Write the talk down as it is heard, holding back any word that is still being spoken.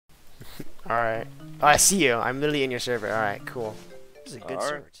Alright. Oh, I see you. I'm literally in your server. Alright, cool. This is a good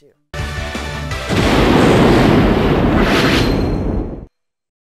server, too.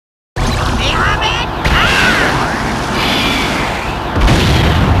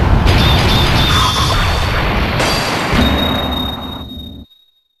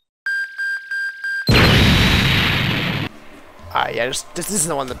 Alright, yeah, this is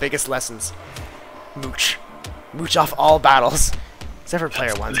one of the biggest lessons. Mooch. Mooch off all battles. Except for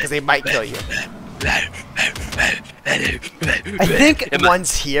player ones, because they might kill you. I think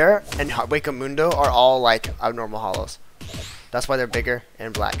ones here and Wakamundo are all like abnormal hollows. That's why they're bigger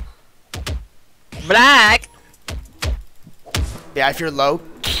and black. Black! Yeah, if you're low,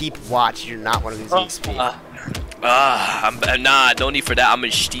 keep watch. You're not one of these EXP. Nah, no need for that. I'm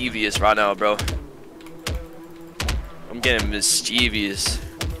mischievous right now, bro. I'm getting mischievous.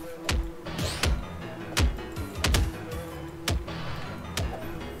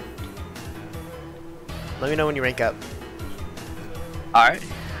 Let me know when you rank up. Alright.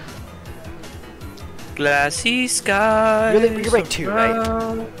 Glassy sky. You're rank 2,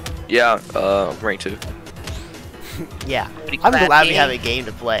 right? Yeah, rank 2. Yeah. I'm glad we have a game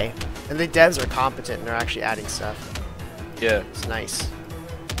to play. And the devs are competent and they're actually adding stuff. Yeah. It's nice.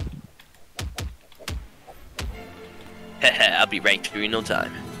 I'll be ranked 2 in no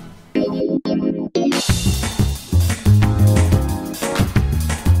time.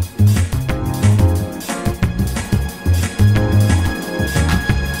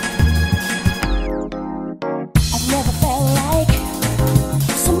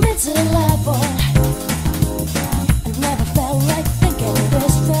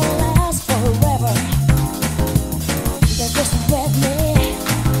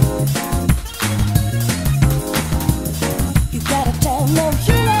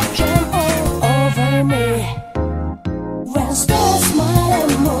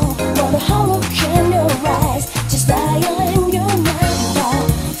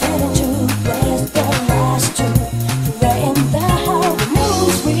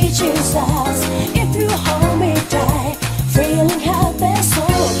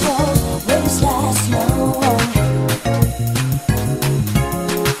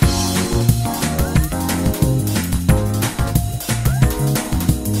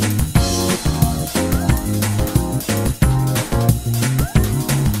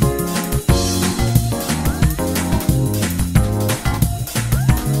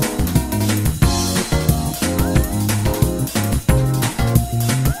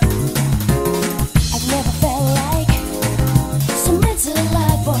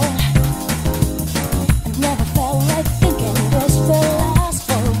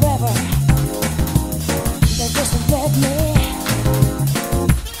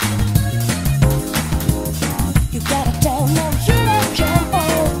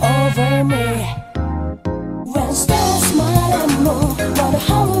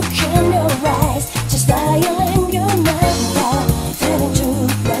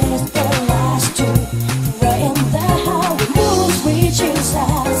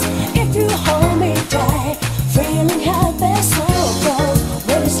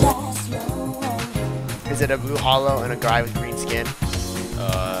 Is it a blue hollow and a guy with green skin?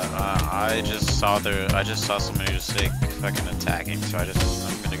 I just saw somebody just like fucking attacking, so I'm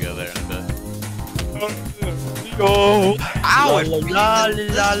gonna go there in a bit. Go! Ow! La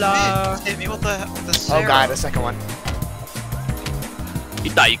la la! Hit me with the Oh god, the second one. You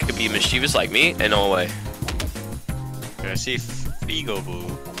thought you could be mischievous like me? And no way. I see Figo Boo.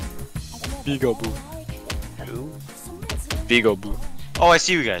 Figo Boo. Who? Figo Boo. Oh, I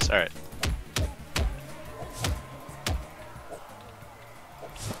see you guys. Alright.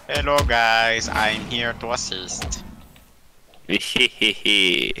 Hello guys, I'm here to assist.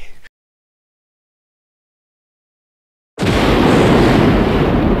 Hehehe.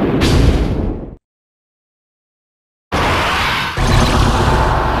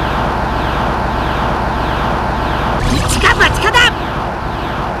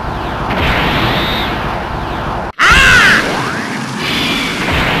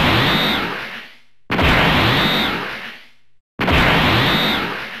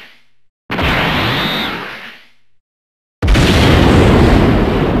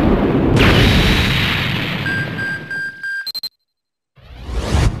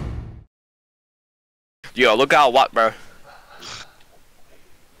 Yo, look out, what, bro?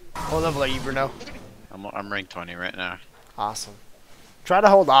 What level are you, Bruno? I'm rank 20 right now. Awesome. Try to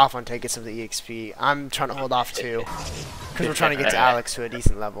hold off on taking some of the EXP. I'm trying to hold off too. Because we're trying to get to Alex to a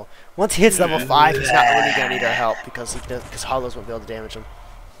decent level. Once he hits level 5, he's not really going to need our help because hollows won't be able to damage him.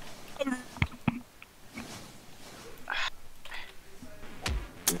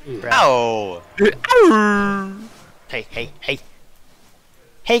 Bro. Ow! Hey, hey, hey.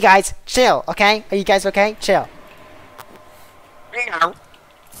 Hey guys, chill, okay? Are you guys okay? Chill.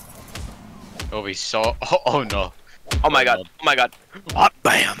 It'll be so. Oh no. Oh my god. Oh my god. Ah,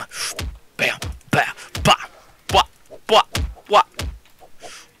 bam. Bam. Bam. Bah. Blah. Blah. Blah.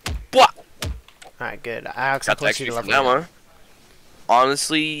 Blah. Alright, good. Alex, Got I'm the close to XP you from level. that one.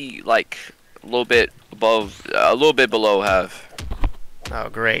 Honestly, like a little bit above, a little bit below half. Oh,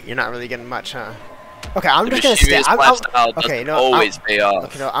 great. You're not really getting much, huh? Okay, I'm The just gonna stay. mischievous I'm, lifestyle okay, doesn't no, always pay off.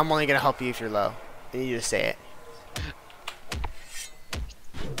 okay, no, I'm only gonna help you if you're low. You need to say it.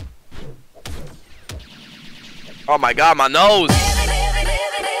 Oh my god, my nose!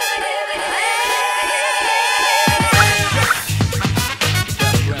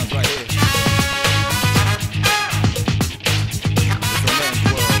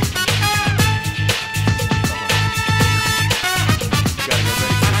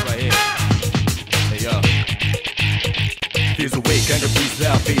 Here's a wake, anger breathes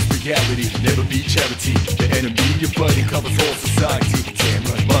out, face reality, never be charity. The enemy you're fighting covers all society. Damn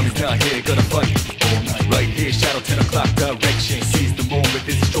right, mommy's not here, gonna fight all night. Right here, shadow 10 o'clock direction. Seize the moment,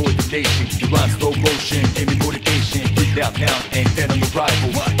 destroy the nation. You rhyme slow motion, give me motivation. Breathe out now, and then on the rival.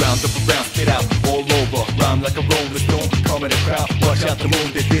 Round up around, spit out, all over. Rhyme like a rolling stone, come in the crowd. Watch out the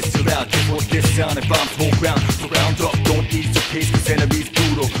moon, they diss you out. This what this sound, and bombs whole ground. So round up, don't ease your pace, cause enemy's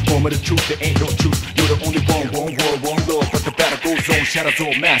brutal. Moment of truth, there ain't no truth. You're the only one world, one love. But the battle goes on, shadows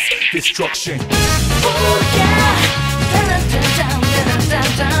all mass destruction. Oh yeah, down, down, down, down,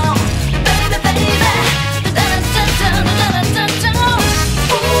 down, baby, baby, down, down, down, down, down.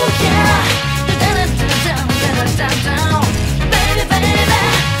 Oh yeah, down, down, down, down, down, baby, baby,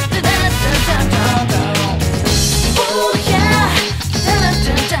 down, down, down, down. Oh yeah, down,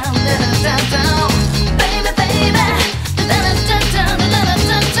 down, down, down, down, baby, baby, down, down, down,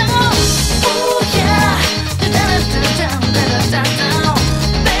 down, down. Oh yeah, down, down, down, down, down,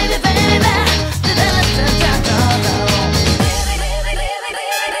 baby, baby.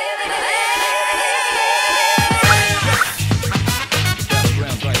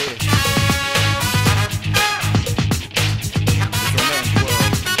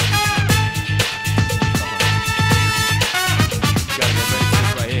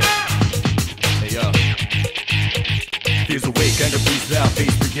 Here's a wake, anger breathes out,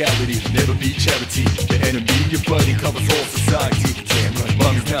 face reality, never be charity. The enemy you're fighting covers all society. Damn right,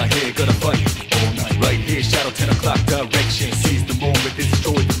 mommy's not here, gonna fight all night. Right here, shadow 10 o'clock direction. Seize the moment,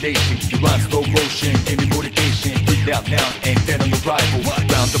 destroy the nation. You rhyme slow motion, give me motivation. Breathe out now, and then on the rival.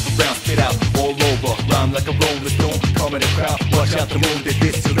 Round up around, spit out, all over. Rhyme like a rolling stone, come in the crowd. Watch out the moon, they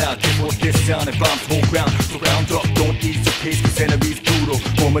diss you out. This what this sound, and bombs whole ground. So round up, don't ease your pace, cause enemy's brutal.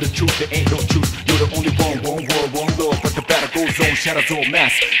 Moment of truth, there ain't no truth. You're the only one world, one love. But the battle goes on, shadows all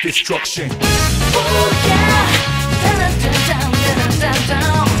mass destruction. Oh yeah, down, down, down, down,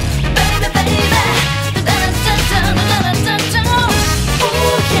 down, baby, baby, down, down, down, down, down.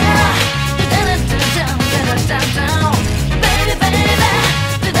 Oh yeah, down, down, down, down, down, baby, baby,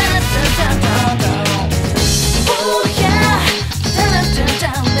 down, down, down, down. Oh yeah, down, down,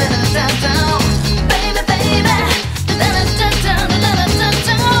 down, down, down, baby, baby, down, down, down, down,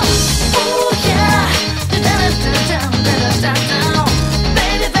 down. Oh yeah, down, down, down, down, down,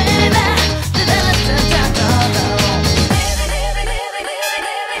 baby, baby, down, down, down, down.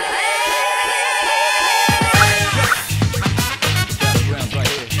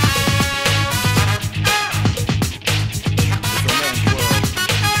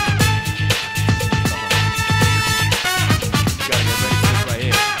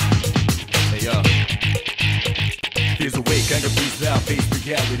 Here's a wake, anger breathes out, face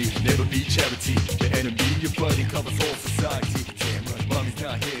reality, never be charity. The enemy you're fighting covers all society. Damn right, mommy's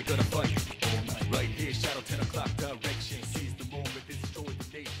not here, gonna fight all night. Right here, shadow 10 o'clock direction. Seize the moment, destroy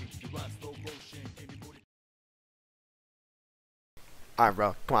the nation. You rhyme slow motion, give me motivation. Alright,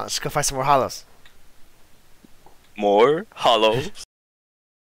 bro. Come on, let's go find some more hollows. More hollows.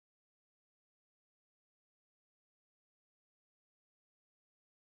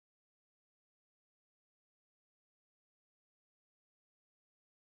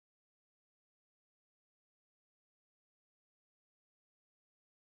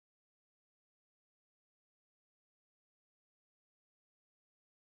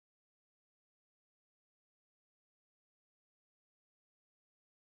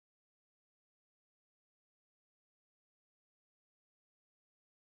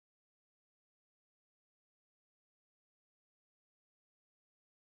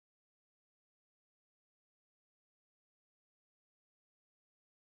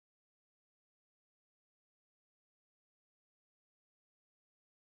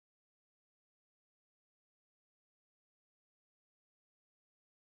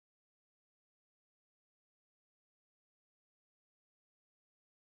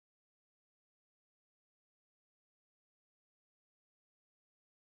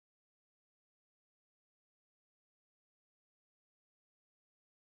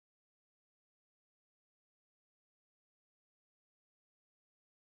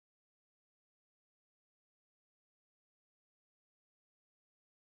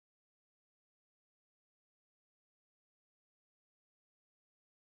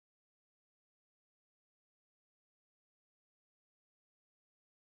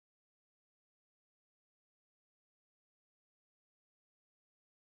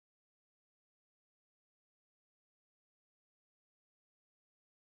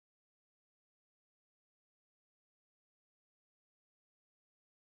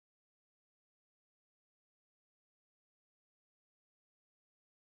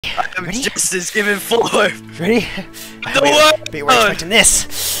 I'm Ready? justice given forth. Ready? The But you weren't world. expecting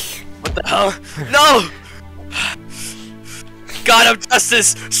this. What the hell? No! God of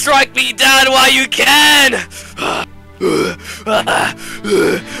justice, strike me down while you can!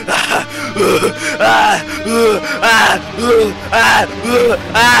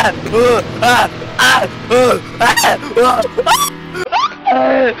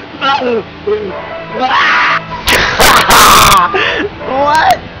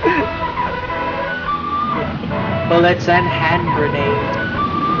 What? Bullets and hand grenades.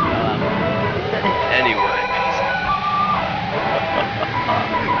 Anyway.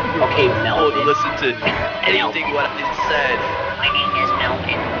 Okay, Oh, Melvin. listen to anything what I said. My name is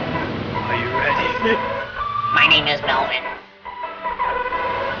Melvin. Are you ready? My name is Melvin.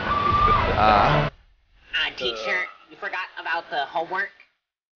 Teacher, you forgot about the homework?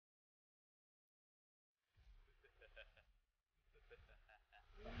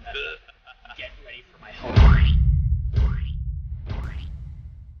 Get ready for my homework.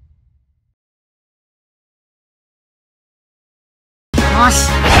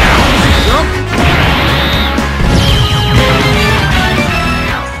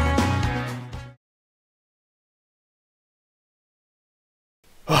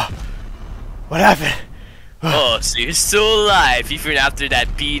 What happened? Oh, so you're still alive even after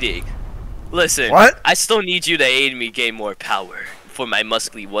that beating. Listen, What? I still need you to aid me gain more power for my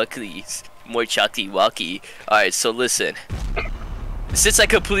muscly wucklies. More chalky walkie. Alright, so listen. Since I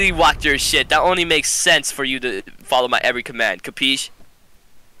completely walked your shit, that only makes sense for you to follow my every command. Capiche?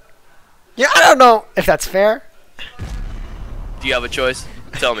 Yeah, I don't know if that's fair. Do you have a choice?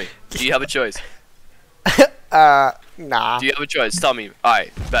 Tell me. Do you have a choice? Nah. Do you have a choice? Tell me.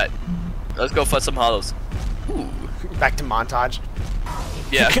 Alright, bet. Let's go find some hollows. Ooh. Back to montage.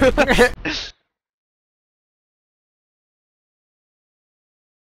 Yeah.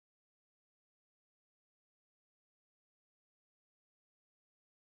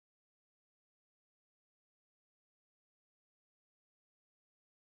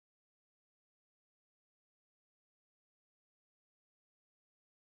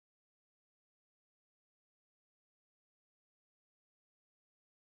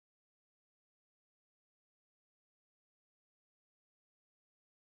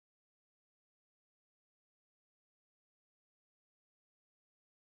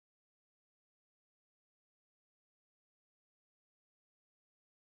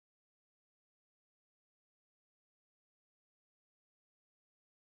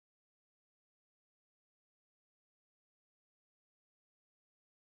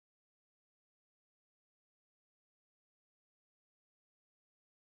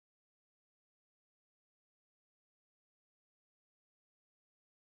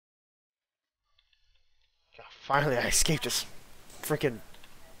 Finally, I escaped this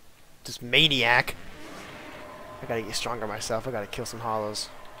maniac. I gotta get stronger myself. I gotta kill some hollows.